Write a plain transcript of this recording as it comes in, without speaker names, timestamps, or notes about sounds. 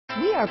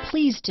We are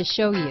pleased to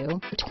show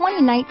you the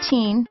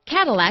 2019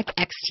 Cadillac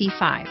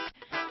XT5.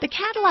 The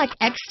Cadillac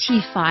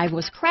XT5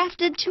 was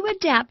crafted to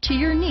adapt to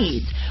your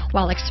needs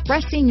while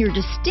expressing your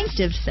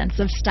distinctive sense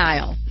of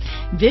style.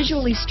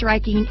 Visually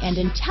striking and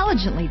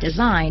intelligently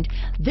designed,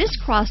 this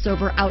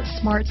crossover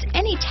outsmarts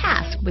any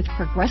task with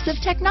progressive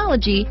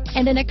technology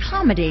and an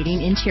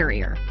accommodating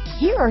interior.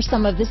 Here are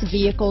some of this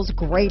vehicle's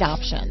great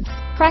options: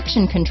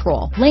 traction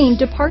control, lane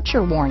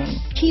departure warning,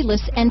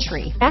 keyless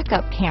entry,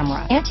 backup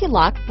camera,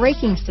 anti-lock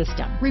braking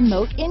system,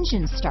 remote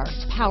engine start,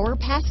 power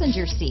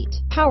passenger seat,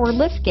 power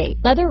liftgate,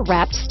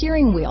 leather-wrapped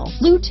steering wheel,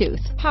 Bluetooth,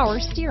 power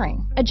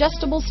steering,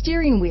 adjustable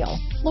steering wheel,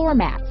 floor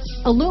mats,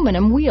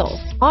 aluminum wheels,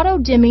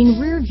 auto-dimming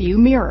rear view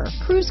mirror,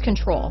 cruise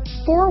control,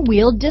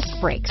 four-wheel disc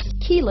brakes,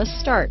 keyless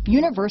start,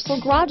 universal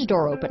garage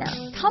door opener.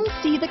 Come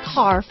see the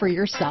car for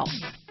yourself.